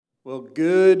Well,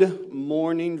 good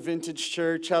morning, Vintage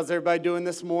Church. How's everybody doing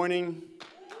this morning?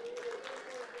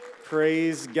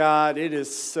 Praise God. It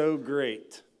is so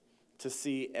great to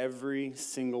see every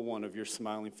single one of your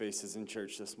smiling faces in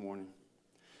church this morning.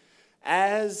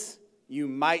 As you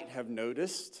might have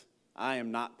noticed, I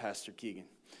am not Pastor Keegan.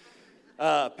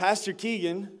 Pastor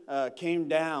Keegan came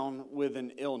down with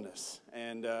an illness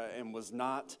and was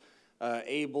not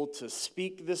able to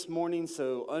speak this morning,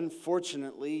 so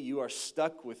unfortunately you are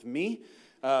stuck with me,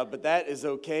 but that is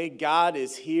okay. God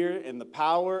is here and the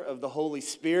power of the Holy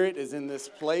Spirit is in this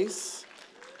place,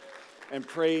 and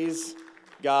praise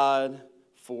God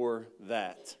for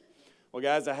that. Well,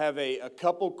 guys, I have a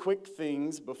couple quick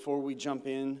things before we jump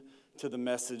in to the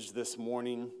message this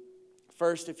morning.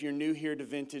 First, if you're new here to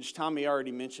Vintage, Tommy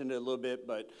already mentioned it a little bit,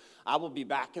 but I will be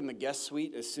back in the guest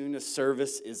suite as soon as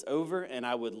service is over, and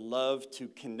I would love to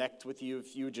connect with you.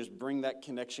 If you would just bring that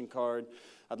connection card,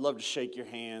 I'd love to shake your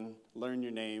hand, learn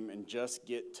your name, and just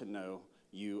get to know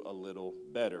you a little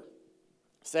better.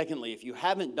 Secondly, if you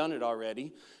haven't done it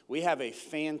already, we have a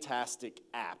fantastic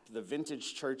app, the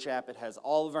Vintage Church app. It has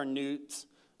all of our notes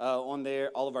on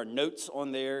there, all of our notes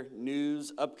on there,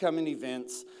 news, upcoming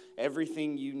events,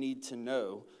 everything you need to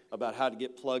know about how to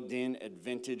get plugged in at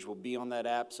Vintage will be on that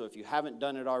app. So if you haven't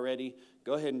done it already,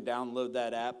 go ahead and download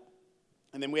that app.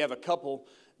 And then we have a couple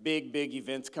big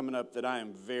events coming up that I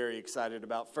am very excited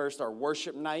about. First, our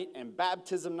worship night and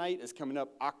baptism night is coming up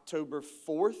October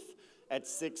 4th at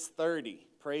 6:30.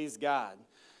 Praise God.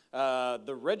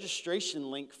 The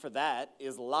registration link for that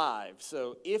is live.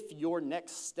 So if your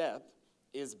next step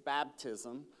is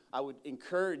baptism, I would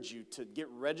encourage you to get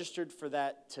registered for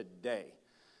that today.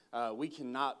 We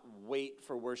cannot wait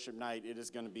for worship night. It is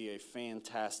going to be a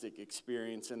fantastic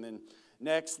experience. And then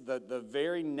next, the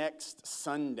very next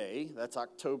Sunday, that's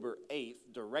October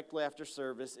 8th, directly after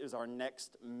service, is our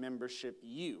next membership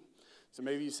U. So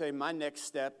maybe you say, my next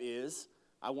step is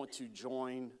I want to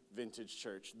join Vintage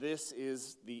Church. This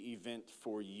is the event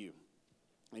for you.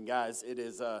 And guys, it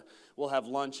is. We'll have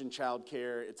lunch and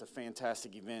childcare. It's a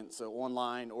fantastic event. So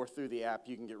online or through the app,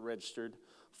 you can get registered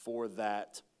for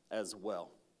that as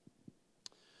well.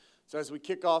 So as we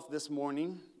kick off this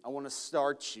morning, I want to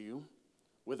start you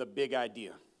with a big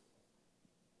idea.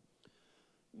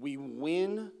 We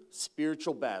win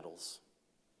spiritual battles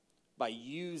by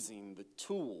using the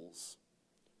tools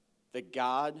that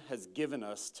God has given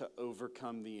us to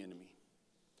overcome the enemy.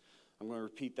 I'm going to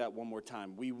repeat that one more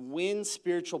time. We win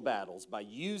spiritual battles by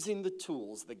using the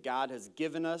tools that God has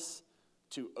given us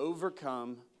to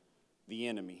overcome the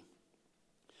enemy.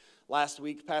 Last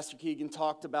week, Pastor Keegan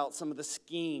talked about some of the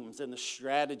schemes and the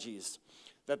strategies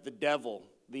that the devil,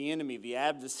 the enemy, the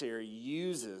adversary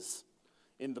uses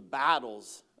in the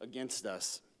battles against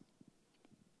us.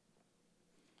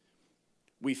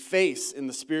 We face in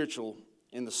the spiritual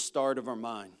in the start of our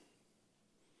mind.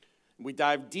 We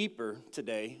dive deeper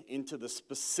today into the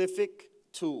specific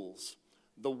tools,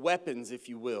 the weapons, if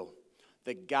you will,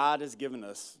 that God has given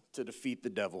us to defeat the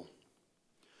devil.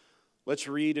 Let's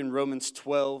read in Romans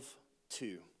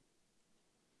 12:2.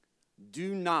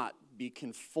 Do not be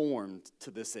conformed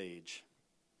to this age,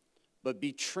 but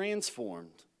be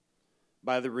transformed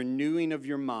by the renewing of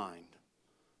your mind,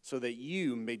 so that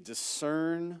you may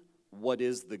discern what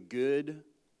is the good,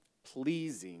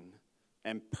 pleasing,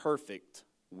 and perfect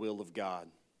will of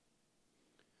God.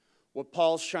 What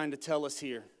Paul's trying to tell us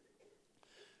here,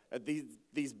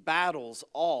 these battles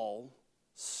all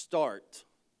start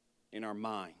in our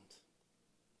mind.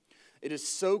 It is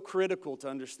so critical to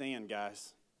understand,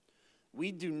 guys.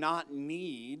 We do not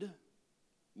need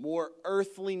more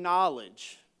earthly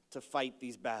knowledge to fight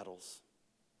these battles.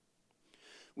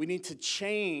 We need to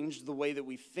change the way that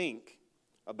we think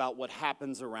about what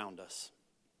happens around us.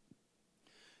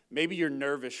 Maybe you're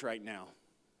nervous right now,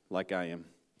 like I am.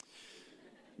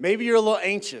 Maybe you're a little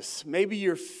anxious. Maybe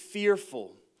you're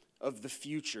fearful of the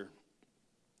future.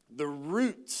 The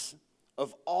roots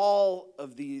of all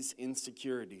of these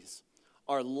insecurities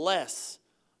are less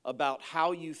about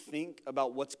how you think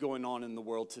about what's going on in the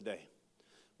world today.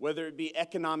 Whether it be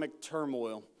economic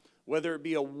turmoil, whether it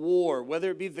be a war,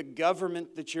 whether it be the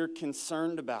government that you're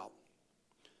concerned about.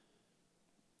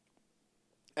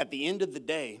 At the end of the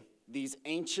day, these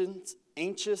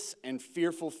anxious and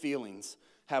fearful feelings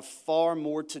have far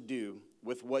more to do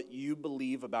with what you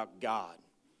believe about God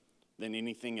than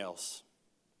anything else.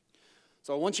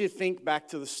 So I want you to think back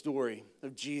to the story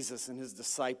of Jesus and his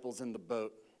disciples in the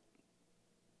boat.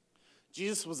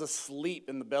 Jesus was asleep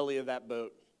in the belly of that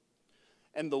boat,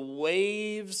 and the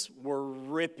waves were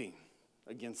ripping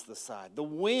against the side. The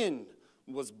wind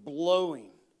was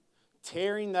blowing,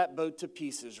 tearing that boat to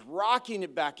pieces, rocking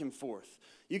it back and forth.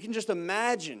 You can just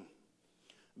imagine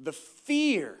the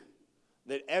fear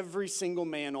that every single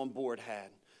man on board had.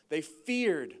 They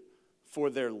feared for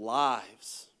their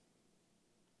lives.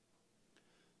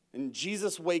 And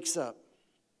Jesus wakes up.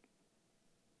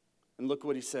 And look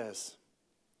what he says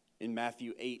in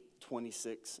Matthew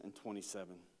 8:26 and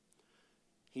 27.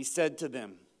 He said to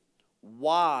them,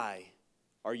 "Why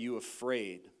are you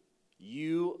afraid,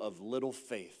 you of little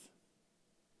faith?"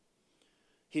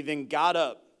 He then got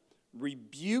up,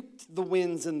 rebuked the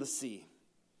winds and the sea,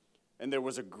 and there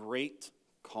was a great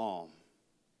calm.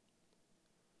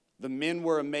 The men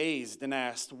were amazed and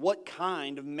asked, "What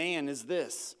kind of man is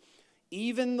this?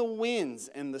 Even the winds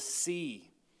and the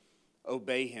sea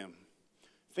obey him."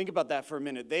 Think about that for a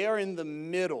minute. They are in the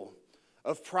middle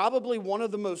of probably one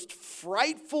of the most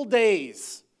frightful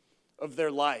days of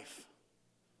their life.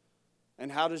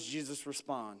 And how does Jesus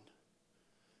respond?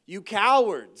 "You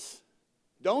cowards,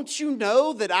 don't you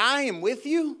know that I am with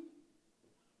you?"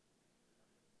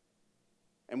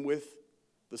 And with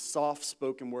the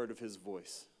soft-spoken word of his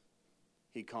voice,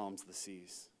 he calms the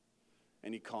seas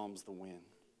and he calms the wind.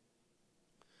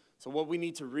 So what we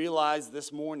need to realize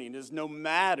this morning is no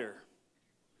matter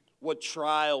what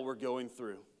trial we're going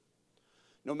through,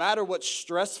 no matter what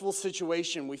stressful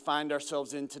situation we find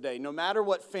ourselves in today, no matter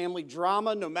what family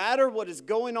drama, no matter what is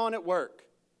going on at work,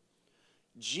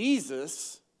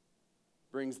 Jesus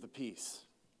brings the peace.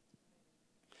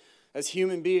 As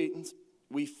human beings,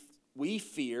 we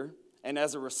fear, and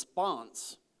as a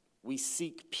response, we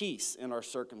seek peace in our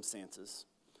circumstances.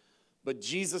 But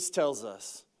Jesus tells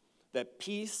us that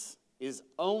peace is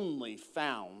only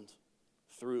found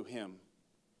through him.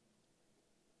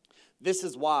 This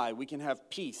is why we can have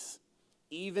peace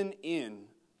even in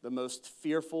the most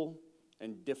fearful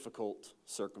and difficult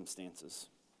circumstances.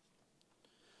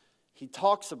 He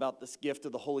talks about this gift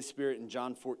of the Holy Spirit in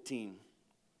John 14.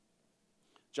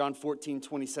 John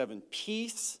 14:27,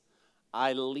 "Peace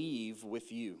I leave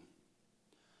with you.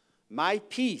 My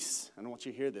peace," and I want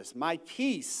you to hear this, "my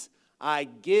peace I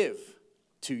give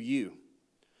to you.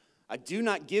 I do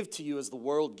not give to you as the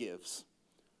world gives.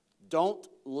 Don't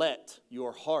let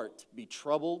your heart be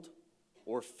troubled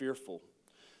or fearful."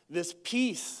 This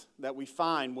peace that we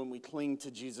find when we cling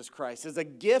to Jesus Christ is a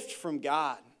gift from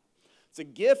God. It's a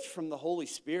gift from the Holy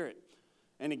Spirit.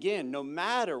 And again, no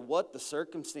matter what the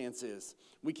circumstance is,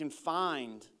 we can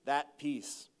find that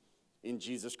peace in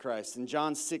Jesus Christ. In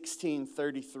John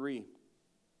 16:33,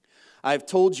 "I have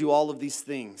told you all of these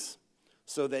things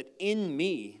so that in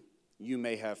me you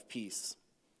may have peace.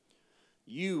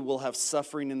 You will have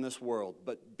suffering in this world,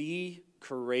 but be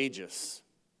courageous.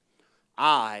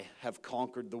 I have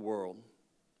conquered the world."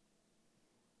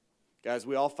 Guys,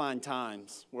 we all find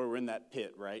times where we're in that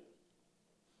pit, right?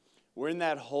 We're in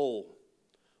that hole.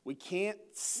 We can't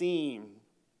seem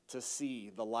to see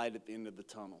the light at the end of the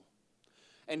tunnel.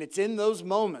 And it's in those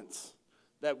moments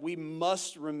that we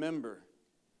must remember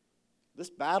this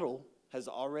battle has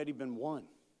already been won.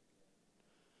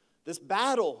 This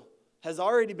battle has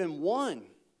already been won.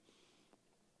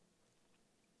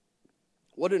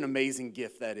 What an amazing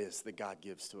gift that is that God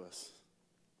gives to us.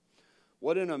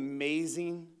 What an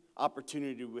amazing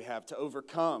opportunity we have to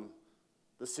overcome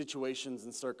the situations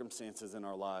and circumstances in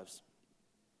our lives.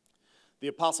 The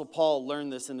Apostle Paul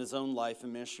learned this in his own life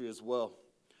and ministry as well,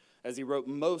 as he wrote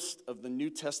most of the New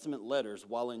Testament letters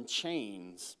while in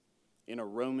chains in a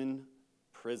Roman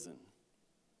prison.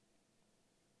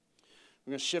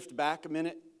 We're going to shift back a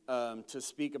minute to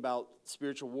speak about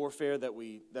spiritual warfare that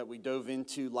we dove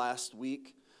into last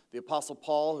week. The Apostle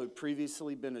Paul, who had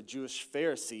previously been a Jewish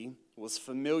Pharisee, was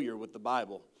familiar with the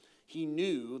Bible. He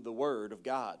knew the Word of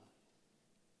God.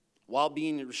 While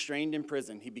being restrained in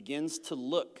prison, he begins to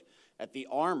look at the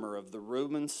armor of the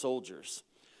Roman soldiers.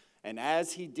 And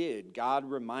as he did, God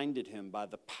reminded him by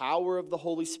the power of the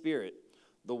Holy Spirit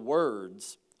the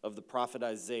words of the prophet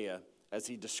Isaiah as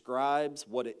he describes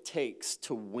what it takes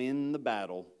to win the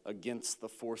battle against the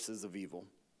forces of evil.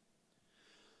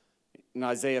 In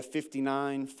Isaiah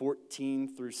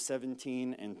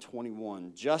 59:14-17 and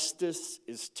 21, "Justice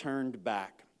is turned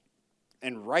back,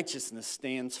 and righteousness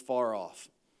stands far off.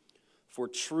 For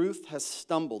truth has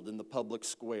stumbled in the public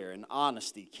square, and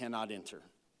honesty cannot enter.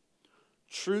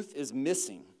 Truth is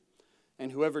missing,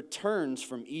 and whoever turns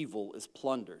from evil is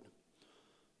plundered.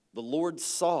 The Lord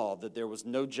saw that there was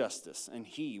no justice, and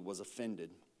he was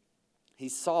offended. He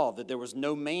saw that there was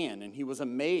no man, and he was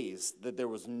amazed that there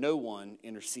was no one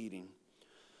interceding.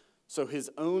 So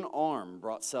his own arm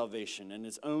brought salvation, and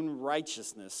his own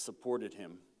righteousness supported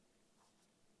him.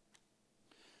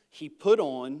 He put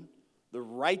on the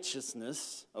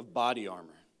righteousness of body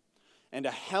armor and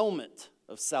a helmet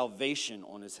of salvation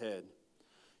on his head.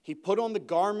 He put on the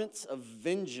garments of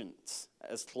vengeance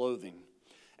as clothing,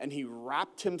 and he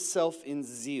wrapped himself in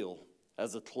zeal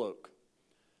as a cloak.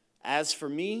 As for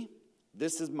me,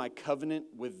 this is my covenant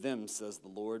with them, says the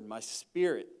Lord, my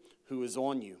spirit who is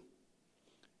on you.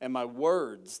 And my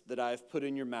words that I have put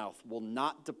in your mouth will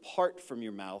not depart from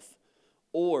your mouth,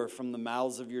 or from the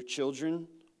mouths of your children,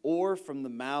 or from the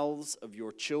mouths of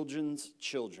your children's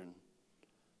children,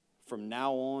 from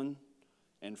now on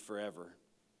and forever,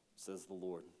 says the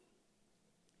Lord.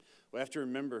 We have to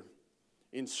remember,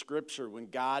 in Scripture, when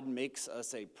God makes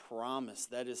us a promise,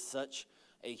 that is such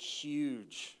a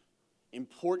huge,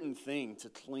 important thing to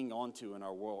cling onto in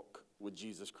our walk with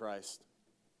Jesus Christ.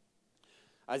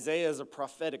 Isaiah is a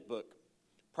prophetic book.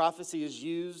 Prophecy is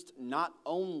used not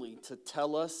only to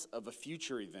tell us of a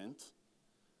future event,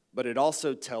 but it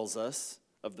also tells us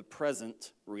of the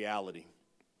present reality.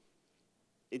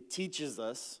 It teaches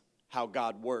us how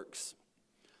God works.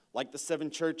 Like the 7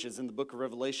 churches in the book of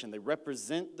Revelation, they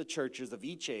represent the churches of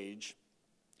each age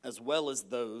as well as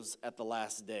those at the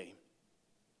last day.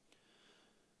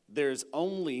 There's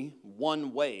only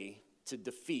one way to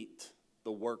defeat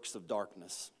the works of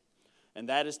darkness, and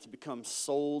that is to become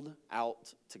sold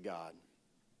out to God.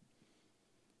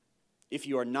 If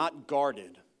you are not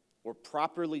guarded or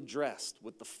properly dressed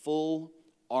with the full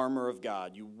armor of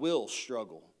God, you will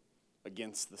struggle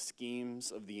against the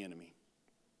schemes of the enemy.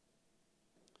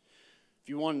 If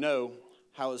you want to know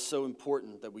how it's so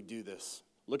important that we do this,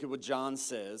 look at what John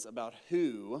says about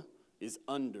who is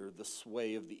under the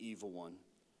sway of the evil one.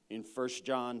 In 1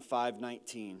 John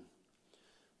 5:19,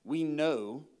 we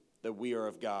know that we are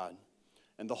of God,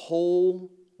 and the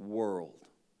whole world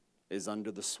is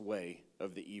under the sway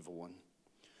of the evil one.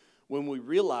 When we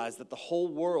realize that the whole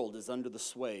world is under the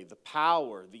sway, the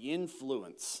power, the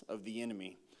influence of the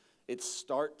enemy, it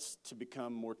starts to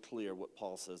become more clear what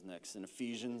Paul says next in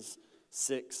Ephesians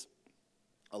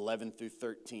 6:11 through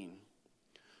 13.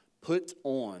 Put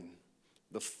on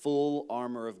the full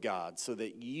armor of God so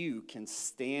that you can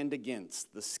stand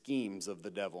against the schemes of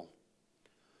the devil.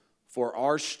 For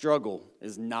our struggle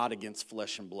is not against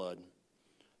flesh and blood,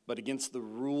 but against the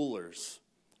rulers,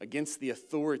 against the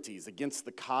authorities, against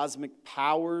the cosmic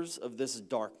powers of this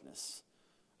darkness,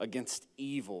 against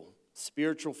evil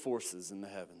spiritual forces in the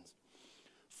heavens.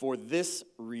 For this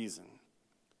reason,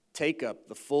 take up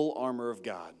the full armor of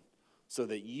God so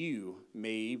that you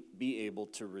may be able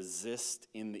to resist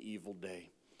in the evil day,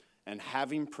 and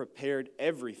having prepared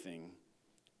everything,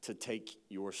 to take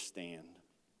your stand.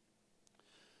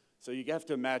 So you have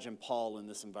to imagine Paul in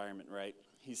this environment, right?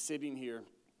 He's sitting here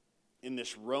in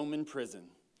this Roman prison,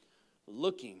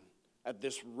 looking at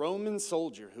this Roman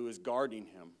soldier who is guarding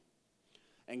him.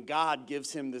 And God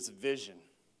gives him this vision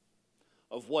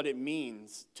of what it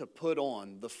means to put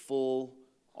on the full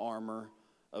armor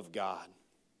of God.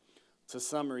 In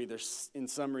summary,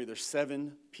 there's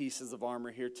 7 pieces of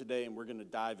armor here today, and we're going to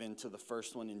dive into the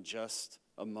first one in just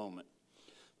a moment.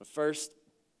 But first,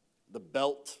 the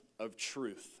belt of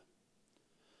truth,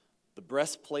 the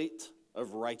breastplate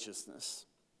of righteousness,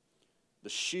 the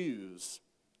shoes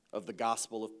of the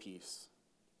gospel of peace,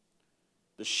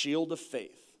 the shield of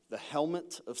faith, the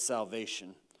helmet of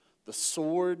salvation, the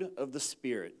sword of the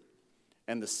Spirit,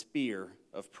 and the spear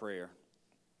of prayer.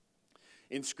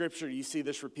 In Scripture, you see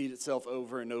this repeat itself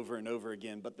over and over and over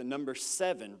again, but the number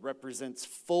 7 represents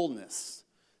fullness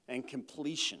and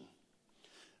completion.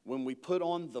 When we put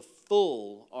on the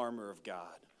full armor of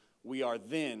God, we are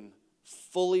then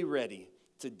fully ready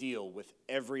to deal with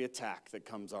every attack that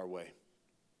comes our way.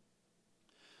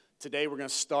 Today, we're going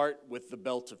to start with the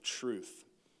belt of truth.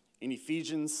 In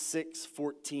Ephesians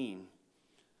 6:14,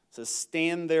 it says,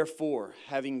 "Stand therefore,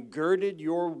 having girded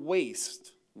your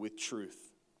waist with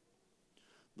truth."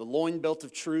 The loin belt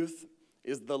of truth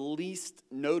is the least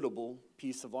notable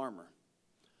piece of armor.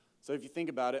 So if you think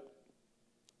about it,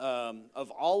 of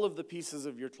all of the pieces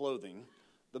of your clothing,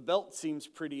 the belt seems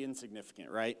pretty insignificant,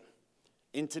 right?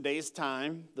 In today's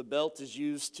time, the belt is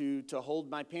used to hold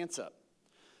my pants up,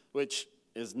 which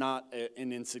is not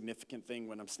an insignificant thing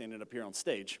when I'm standing up here on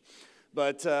stage.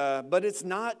 But it's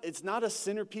not a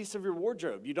centerpiece of your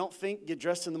wardrobe. You don't get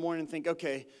dressed in the morning and think,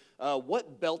 okay,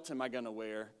 what belt am I going to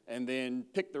wear? And then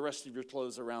pick the rest of your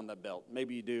clothes around that belt.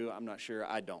 Maybe you do. I'm not sure.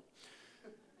 I don't.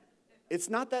 It's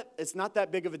not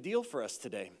that big of a deal for us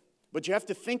today. But you have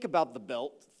to think about the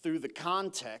belt through the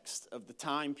context of the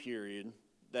time period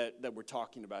that we're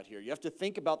talking about here. You have to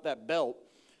think about that belt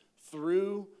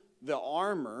through the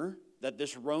armor that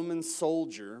this Roman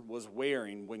soldier was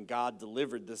wearing when God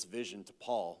delivered this vision to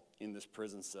Paul in this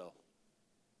prison cell.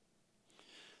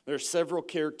 There are several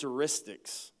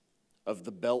characteristics of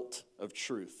the belt of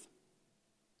truth.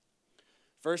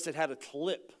 First, it had a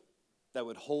clip that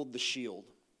would hold the shield.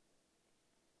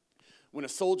 When a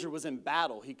soldier was in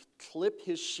battle, he could clip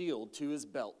his shield to his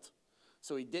belt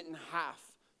so he didn't have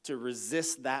to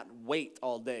resist that weight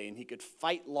all day, and he could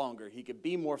fight longer. He could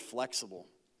be more flexible.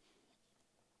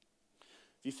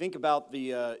 If you think about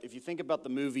the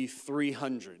movie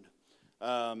 300,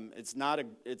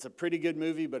 it's a pretty good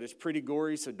movie, but it's pretty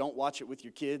gory. So don't watch it with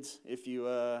your kids if you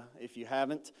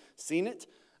haven't seen it.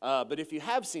 But if you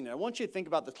have seen it, I want you to think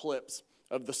about the clips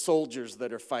of the soldiers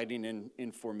that are fighting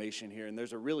in formation here, and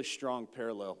there's a really strong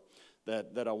parallel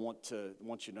that I want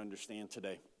you to understand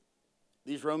today.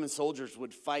 These Roman soldiers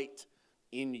would fight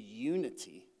in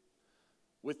unity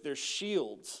with their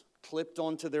shields clipped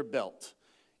onto their belt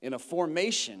in a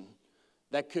formation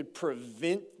that could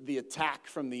prevent the attack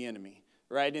from the enemy,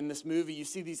 right? In this movie, you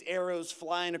see these arrows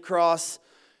flying across,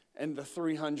 and the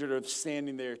 300 are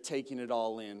standing there taking it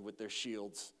all in with their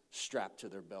shields strapped to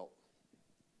their belt.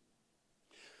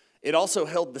 It also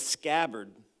held the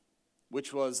scabbard,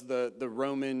 which was the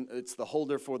Roman, it's the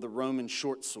holder for the Roman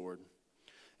short sword.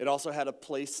 It also had a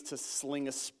place to sling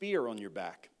a spear on your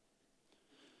back.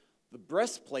 The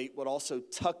breastplate would also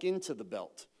tuck into the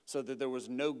belt so that there was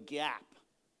no gap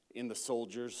in the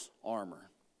soldier's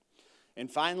armor.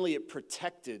 And finally, it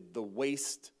protected the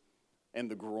waist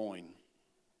and the groin.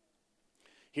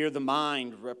 Here, the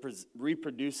mind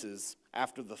reproduces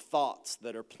after the thoughts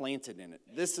that are planted in it.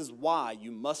 This is why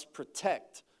you must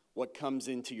protect what comes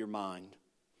into your mind,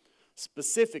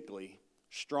 specifically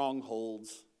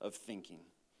strongholds of thinking.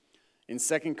 In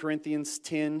 2 Corinthians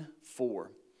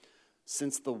 10:4,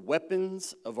 since the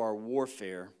weapons of our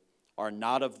warfare are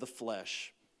not of the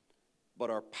flesh, but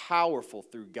are powerful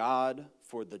through God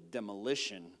for the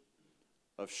demolition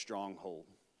of stronghold.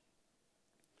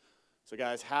 So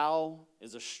guys, how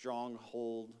is a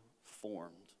stronghold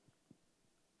formed?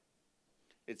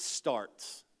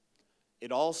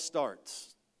 It all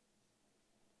starts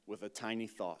with a tiny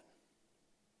thought,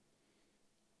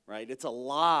 right? It's a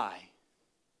lie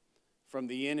from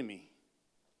the enemy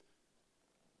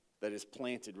that is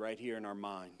planted right here in our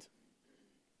mind.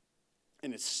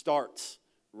 And it starts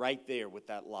right there with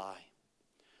that lie.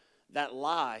 That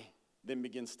lie then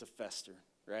begins to fester,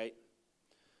 right?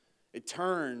 It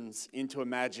turns into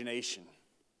imagination.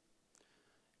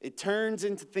 It turns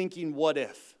into thinking, what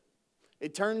if?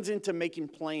 It turns into making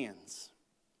plans.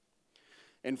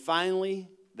 And finally,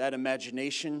 that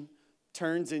imagination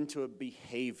turns into a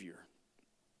behavior.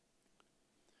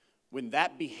 When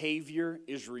that behavior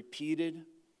is repeated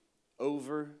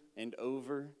over and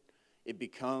over, it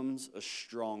becomes a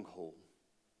stronghold.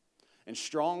 And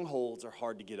strongholds are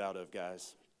hard to get out of,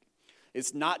 guys.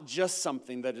 It's not just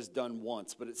something that is done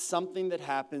once, but it's something that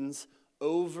happens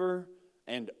over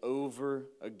and over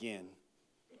again.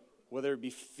 Whether it be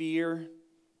fear,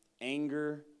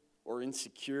 anger, or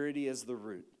insecurity as the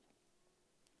root.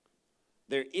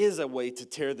 There is a way to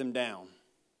tear them down.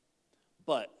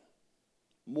 But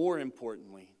more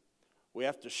importantly, we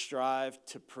have to strive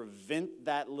to prevent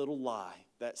that little lie,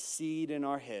 that seed in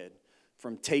our head,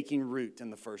 from taking root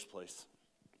in the first place.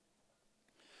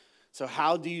 So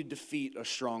how do you defeat a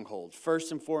stronghold?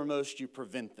 First and foremost, you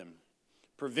prevent them.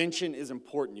 Prevention is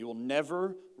important. You will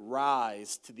never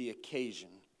rise to the occasion,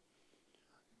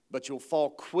 but you'll fall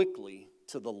quickly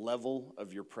to the level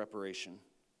of your preparation.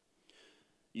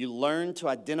 You learn to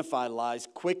identify lies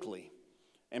quickly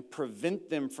and prevent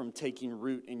them from taking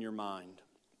root in your mind.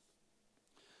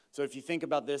 So if you think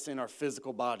about this in our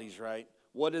physical bodies, right?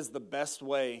 What's the best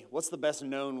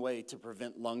known way to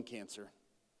prevent lung cancer?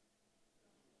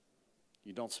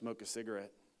 You don't smoke a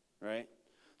cigarette, right?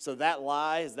 So that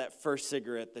lie is that first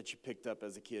cigarette that you picked up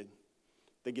as a kid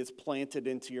that gets planted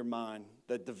into your mind,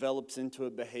 that develops into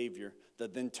a behavior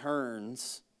that then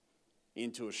turns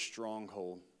into a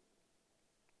stronghold.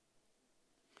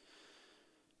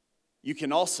 You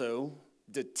can also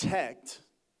detect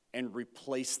and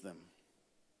replace them.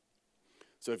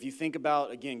 So if you think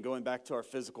about, again, going back to our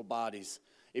physical bodies,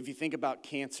 if you think about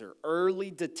cancer,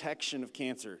 early detection of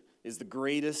cancer is the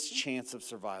greatest chance of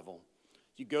survival.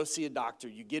 You go see a doctor,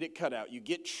 you get it cut out, you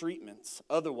get treatments.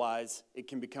 Otherwise, it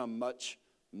can become much,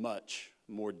 much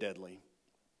more deadly.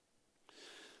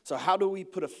 So how do we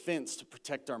put a fence to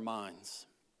protect our minds?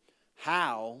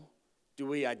 How do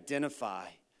we identify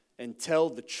and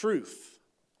tell the truth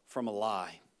from a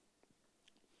lie?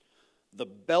 The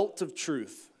belt of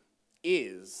truth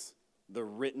is the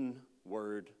written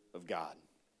word of God.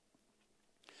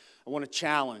 I want to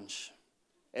challenge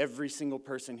every single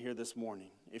person here this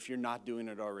morning, if you're not doing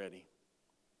it already.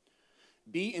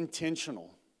 Be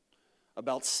intentional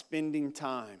about spending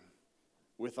time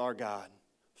with our God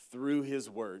through His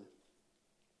Word.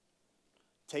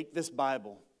 take this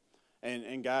Bible,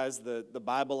 and guys, the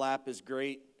Bible app is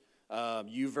great.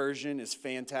 YouVersion is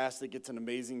fantastic. It's an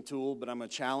amazing tool, but I'm going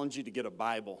to challenge you to get a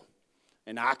Bible,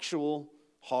 an actual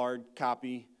hard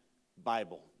copy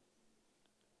Bible.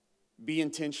 Be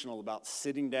intentional about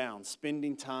sitting down,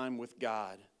 spending time with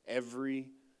God every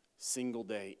single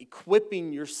day,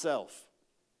 equipping yourself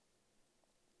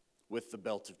with the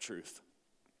belt of truth.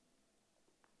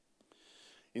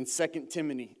 In 2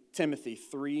 Timothy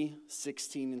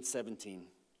 3:16 and 17,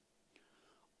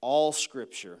 all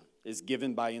Scripture is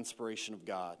given by inspiration of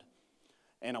God.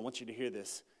 And I want you to hear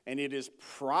this. And it is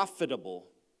profitable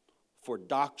for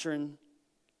doctrine,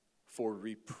 for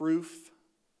reproof,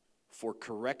 for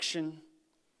correction,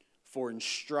 for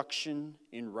instruction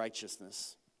in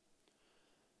righteousness,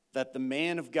 that the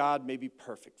man of God may be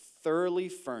perfect, thoroughly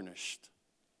furnished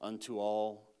unto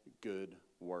all good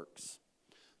works.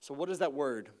 So what does that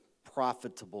word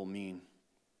profitable mean?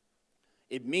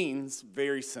 It means,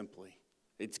 very simply,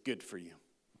 it's good for you.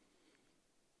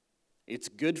 It's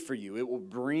good for you. It will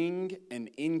bring an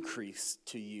increase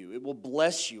to you. It will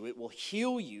bless you. It will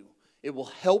heal you. It will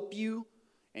help you,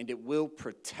 and it will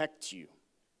protect you.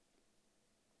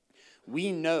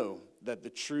 We know that the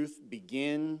truth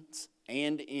begins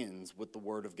and ends with the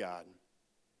Word of God.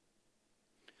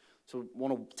 So I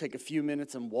want to take a few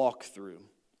minutes and walk through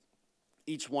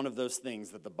each one of those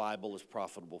things that the Bible is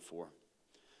profitable for.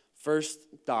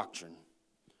 First, doctrine.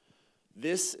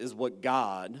 This is what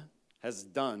God has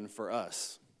done for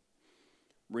us,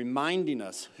 reminding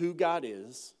us who God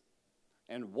is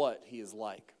and what He is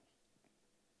like.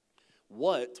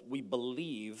 What we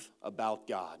believe about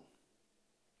God.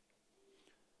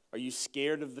 Are you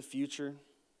scared of the future?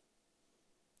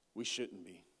 We shouldn't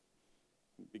be,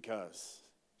 because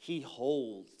He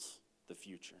holds the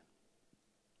future.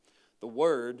 The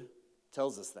Word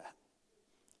tells us that,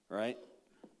 right?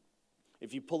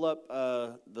 If you pull up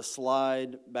the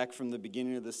slide back from the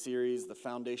beginning of the series, the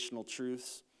foundational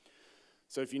truths.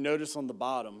 So if you notice on the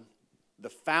bottom, the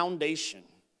foundation,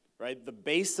 right? The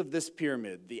base of this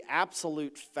pyramid, the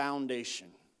absolute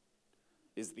foundation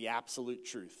is the absolute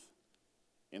truth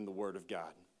in the Word of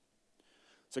God.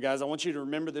 So guys, I want you to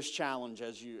remember this challenge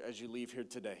as you leave here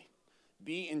today.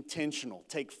 Be intentional.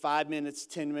 Take 5 minutes,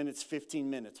 10 minutes,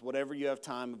 15 minutes, whatever you have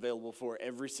time available for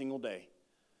every single day,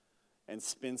 and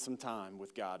spend some time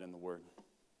with God in the Word.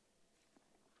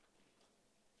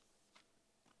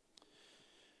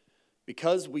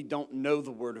 Because we don't know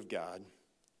the Word of God,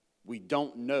 we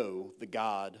don't know the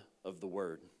God of the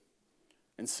Word.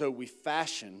 And so we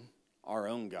fashion our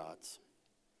own gods.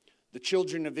 The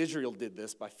children of Israel did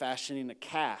this by fashioning a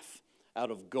calf out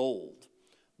of gold,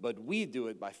 but we do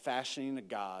it by fashioning a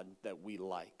God that we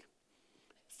like.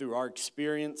 Through our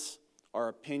experience, our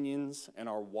opinions, and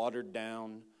our watered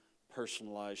down,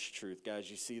 personalized truth. Guys,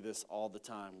 you see this all the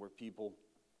time where people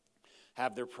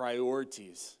have their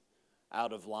priorities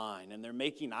out of line and they're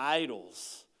making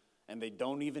idols and they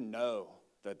don't even know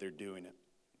that they're doing it.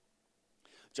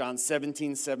 John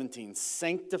 17:17,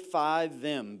 sanctify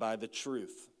them by the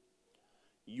truth.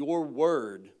 Your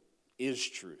word is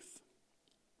truth.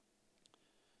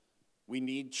 We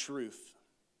need truth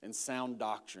and sound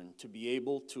doctrine to be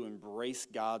able to embrace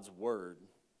God's word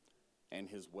and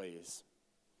His ways.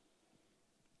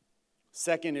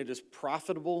 Second, it is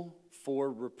profitable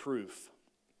for reproof.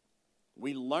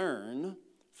 We learn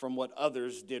from what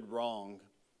others did wrong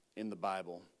in the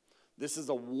Bible. This is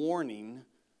a warning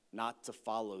not to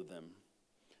follow them.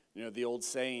 You know, the old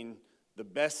saying, the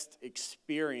best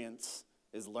experience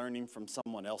is learning from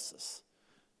someone else's,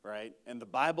 right? And the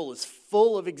Bible is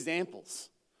full of examples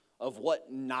of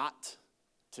what not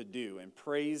to do. And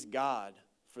praise God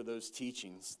for those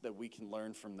teachings that we can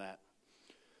learn from that.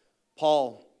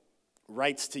 Paul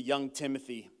writes to young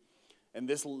Timothy, and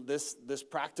this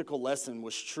practical lesson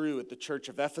was true at the church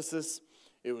of Ephesus.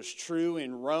 It was true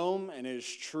in Rome, and it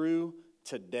is true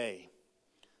today.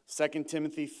 2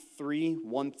 Timothy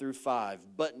 3:1-5.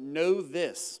 But know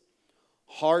this,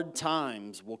 hard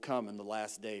times will come in the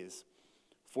last days,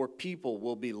 for people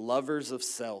will be lovers of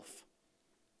self,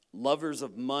 lovers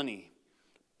of money,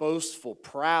 boastful,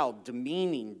 proud,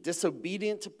 demeaning,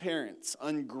 disobedient to parents,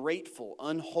 ungrateful,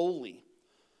 unholy,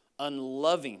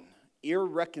 unloving,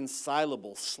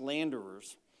 irreconcilable,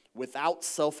 slanderers, without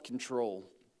self-control,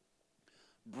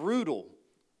 brutal,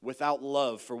 without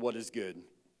love for what is good,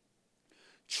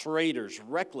 traitors,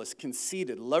 reckless,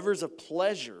 conceited, lovers of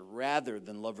pleasure rather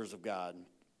than lovers of God,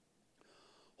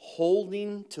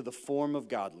 holding to the form of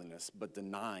godliness but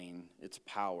denying its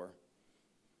power.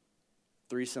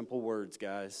 3 simple words,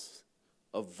 guys.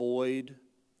 Avoid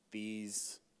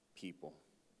these people.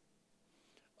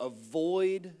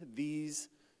 Avoid these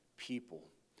people.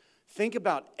 Think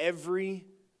about every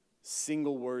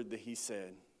single word that he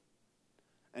said.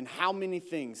 And how many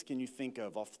things can you think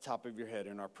of off the top of your head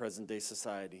in our present day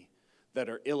society that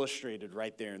are illustrated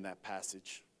right there in that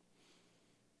passage?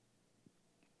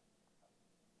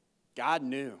 God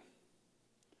knew.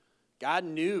 God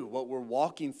knew what we're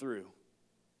walking through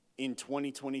in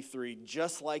 2023,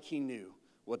 just like he knew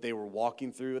what they were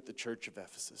walking through at the church of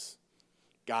Ephesus.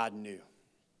 God knew.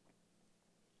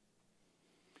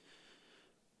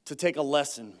 To take a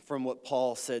lesson from what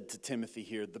Paul said to Timothy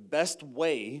here, the best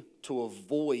way to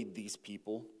avoid these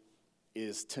people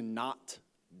is to not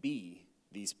be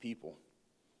these people.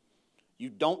 You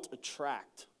don't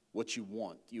attract what you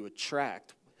want. You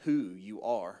attract who you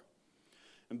are.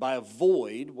 And by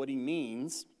avoid, what he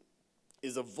means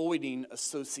is avoiding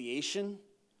association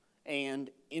and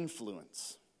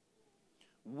influence.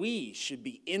 We should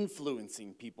be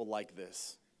influencing people like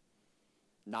this,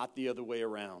 not the other way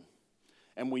around.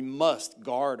 And we must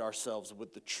guard ourselves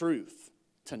with the truth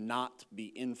to not be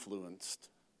influenced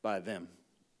by them.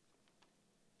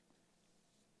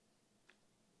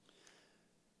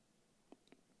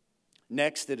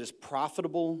 Next, it is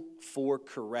profitable for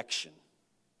correction.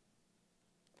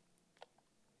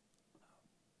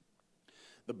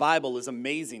 The Bible is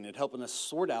amazing at helping us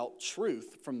sort out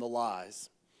truth from the lies.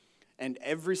 And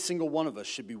every single one of us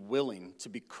should be willing to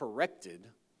be corrected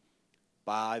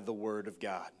by the Word of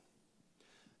God.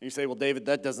 And you say, well, David,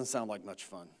 that doesn't sound like much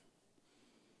fun.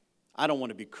 I don't want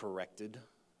to be corrected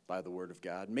by the Word of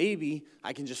God. Maybe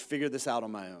I can just figure this out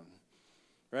on my own,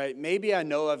 right? Maybe I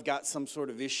know I've got some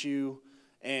sort of issue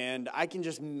and I can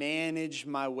just manage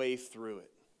my way through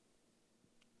it.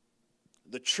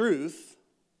 The truth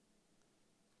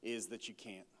is that you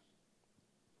can't.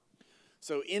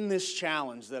 So in this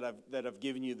challenge that I've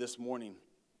given you this morning,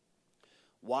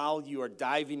 while you are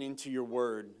diving into your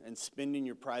word and spending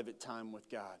your private time with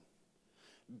God,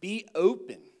 be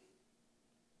open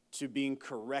to being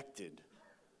corrected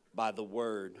by the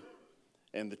word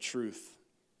and the truth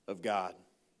of God.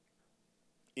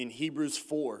 In Hebrews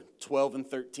 4:12 and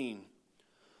 13,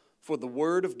 for the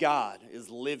word of God is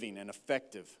living and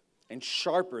effective and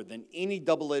sharper than any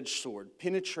double-edged sword,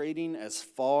 penetrating as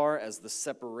far as the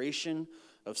separation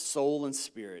of soul and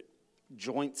spirit,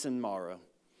 joints and marrow.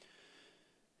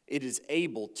 It is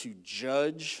able to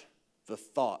judge the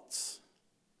thoughts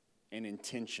and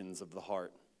intentions of the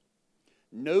heart.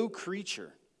 No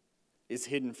creature is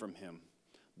hidden from him,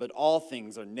 but all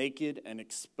things are naked and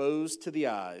exposed to the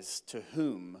eyes, to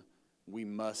whom we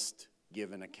must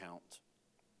give an account.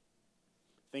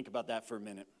 Think about that for a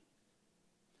minute.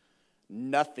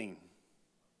 Nothing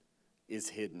is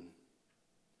hidden.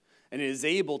 And it is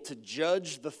able to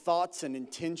judge the thoughts and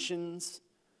intentions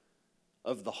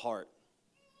of the heart.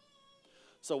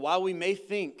 So while we may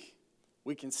think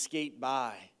we can skate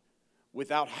by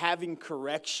without having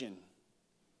correction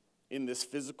in this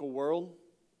physical world,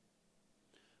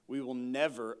 we will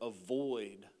never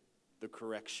avoid the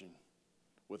correction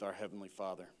with our Heavenly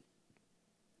Father.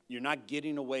 You're not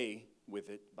getting away with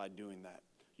it by doing that.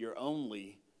 You're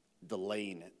only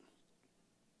delaying it.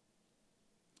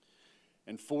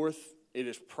 And fourth, it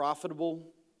is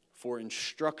profitable for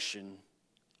instruction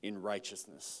in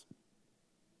righteousness.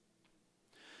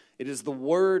 It is the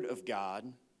Word of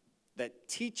God that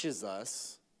teaches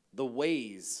us the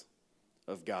ways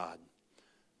of God.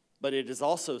 But it is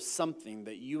also something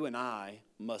that you and I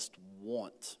must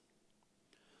want.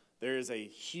 There is a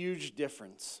huge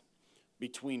difference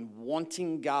between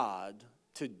wanting God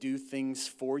to do things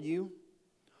for you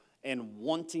and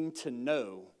wanting to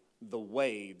know the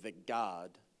way that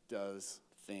God does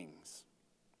things.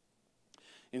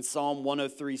 In Psalm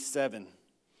 103:7,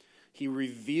 he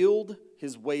revealed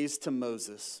his ways to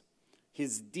Moses,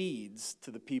 his deeds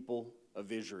to the people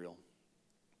of Israel.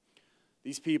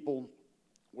 These people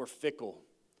were fickle.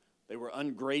 They were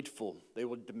ungrateful. They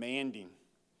were demanding.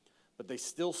 But they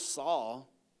still saw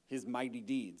his mighty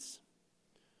deeds.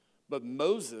 But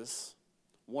Moses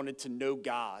wanted to know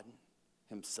God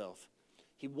himself.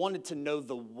 He wanted to know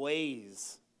the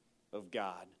ways of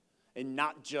God and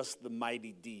not just the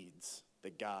mighty deeds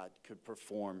that God could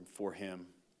perform for him.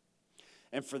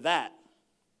 And for that,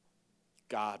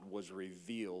 God was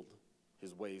revealed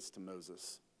his ways to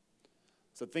Moses.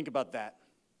 So think about that.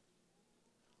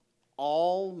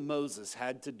 All Moses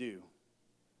had to do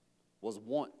was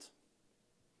want.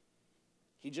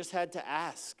 He just had to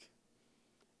ask,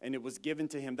 and it was given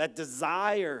to him. That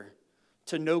desire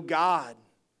to know God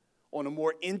on a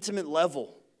more intimate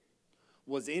level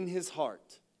was in his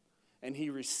heart, and he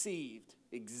received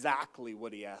exactly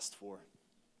what he asked for.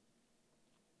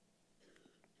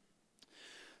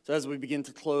 So as we begin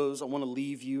to close, I want to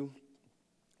leave you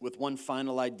with one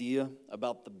final idea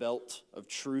about the belt of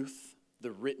truth,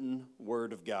 the written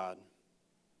word of God.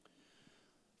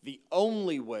 The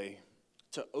only way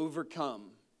to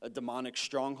overcome a demonic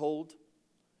stronghold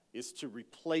is to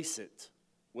replace it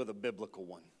with a biblical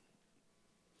one.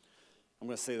 I'm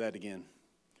going to say that again.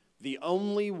 The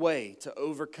only way to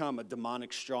overcome a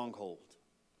demonic stronghold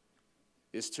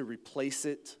is to replace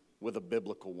it with a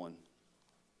biblical one.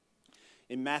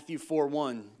 In Matthew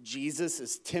 4:1, Jesus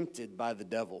is tempted by the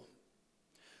devil.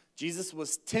 Jesus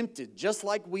was tempted just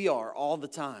like we are all the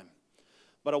time.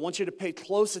 But I want you to pay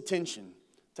close attention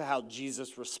to how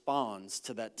Jesus responds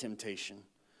to that temptation.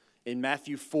 In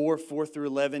Matthew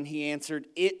 4:4-11, he answered,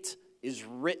 "It is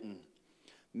written,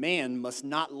 man must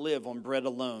not live on bread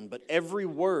alone, but every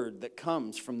word that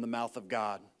comes from the mouth of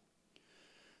God."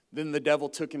 Then the devil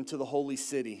took him to the holy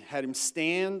city, had him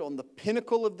stand on the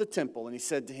pinnacle of the temple, and he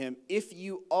said to him, "If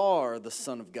you are the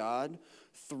Son of God,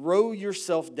 throw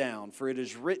yourself down, for it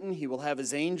is written, he will have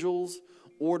his angels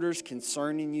orders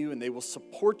concerning you, and they will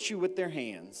support you with their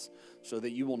hands, so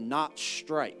that you will not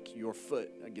strike your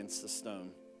foot against the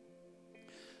stone."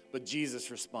 But Jesus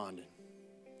responded,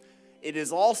 "It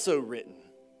is also written,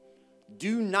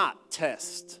 do not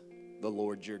test the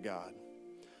Lord your God."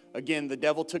 Again, the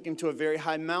devil took him to a very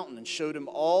high mountain and showed him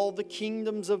all the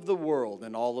kingdoms of the world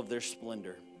and all of their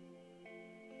splendor.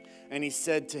 And he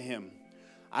said to him,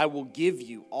 "I will give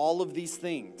you all of these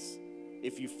things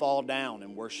if you fall down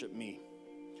and worship me."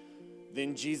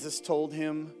 Then Jesus told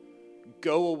him,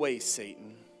 "Go away,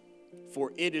 Satan,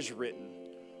 for it is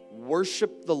written,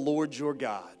 worship the Lord your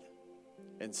God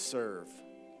and serve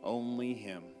only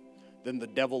him." Then the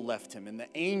devil left him, and the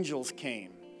angels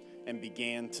came and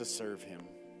began to serve him.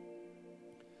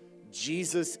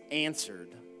 Jesus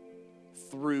answered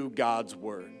through God's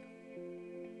word.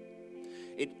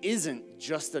 It isn't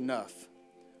just enough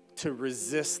to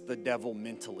resist the devil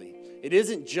mentally. It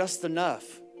isn't just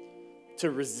enough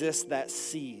to resist that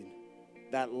seed,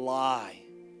 that lie,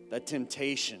 that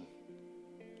temptation.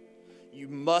 You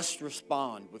must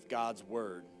respond with God's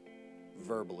word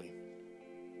verbally.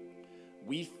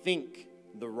 We think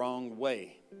the wrong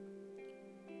way,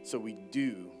 so we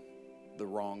do the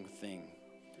wrong thing.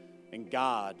 And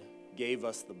God gave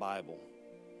us the Bible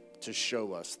to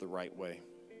show us the right way.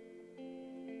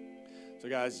 So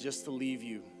guys, just to leave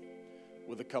you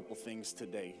with a couple things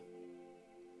today.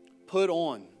 Put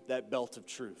on that belt of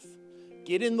truth.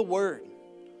 Get in the Word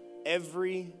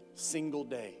every single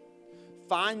day.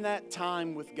 Find that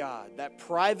time with God, that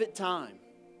private time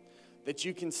that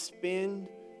you can spend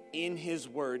in His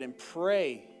Word, and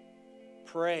pray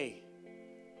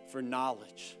for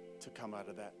knowledge to come out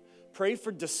of that. Pray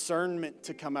for discernment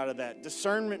to come out of that.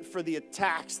 Discernment for the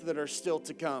attacks that are still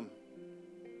to come.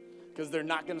 Because they're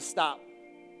not going to stop.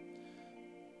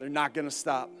 They're not going to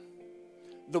stop.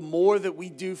 The more that we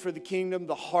do for the kingdom,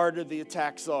 the harder the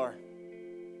attacks are.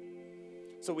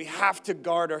 So we have to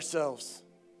guard ourselves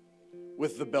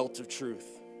with the belt of truth.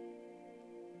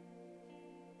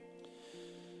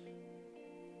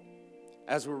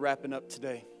 As we're wrapping up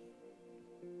today,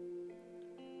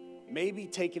 maybe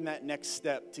taking that next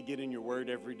step to get in your word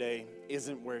every day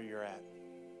isn't where you're at.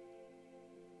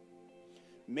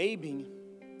 Maybe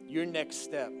your next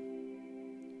step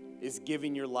is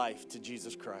giving your life to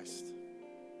Jesus Christ,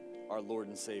 our Lord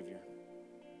and Savior.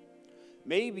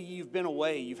 Maybe you've been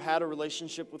away. You've had a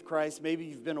relationship with Christ. Maybe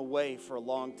you've been away for a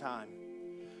long time.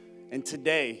 And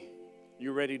today,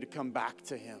 you're ready to come back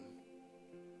to Him.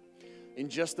 In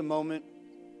just a moment,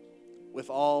 with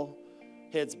all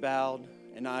heads bowed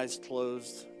and eyes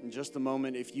closed, in just a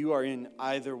moment, if you are in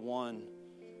either one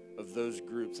of those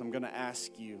groups, I'm going to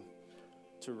ask you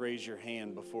to raise your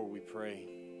hand before we pray.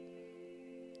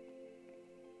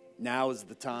 Now is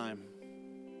the time.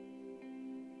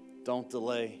 Don't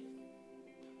delay.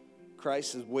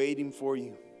 Christ is waiting for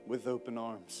you with open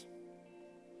arms.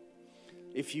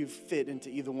 If you fit into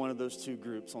either one of those two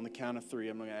groups, on the count of three,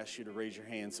 I'm going to ask you to raise your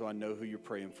hand so I know who you're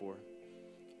praying for.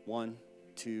 1,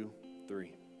 2,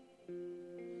 3.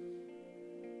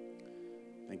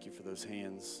 Thank you for those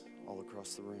hands all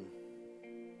across the room.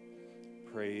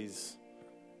 Praise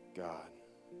God.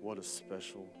 What a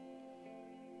special,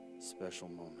 special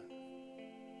moment.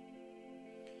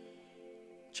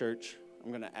 Church, I'm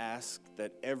going to ask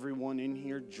that everyone in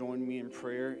here join me in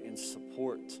prayer in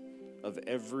support of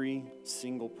every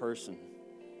single person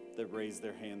that raised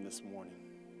their hand this morning.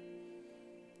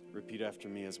 Repeat after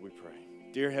me as we pray.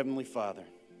 Dear Heavenly Father,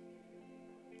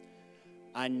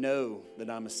 I know that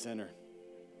I'm a sinner.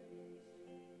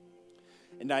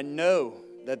 And I know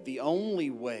that the only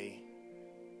way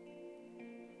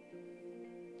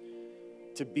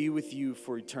to be with you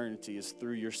for eternity is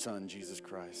through your Son, Jesus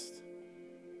Christ.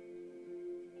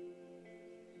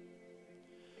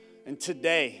 And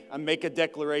today, I make a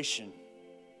declaration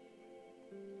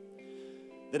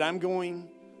that I'm going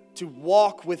to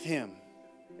walk with him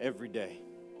every day.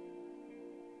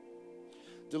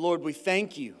 Dear Lord, we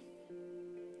thank you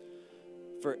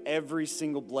for every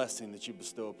single blessing that you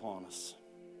bestow upon us.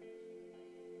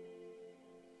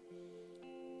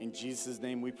 In Jesus'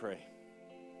 name we pray.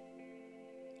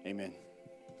 Amen.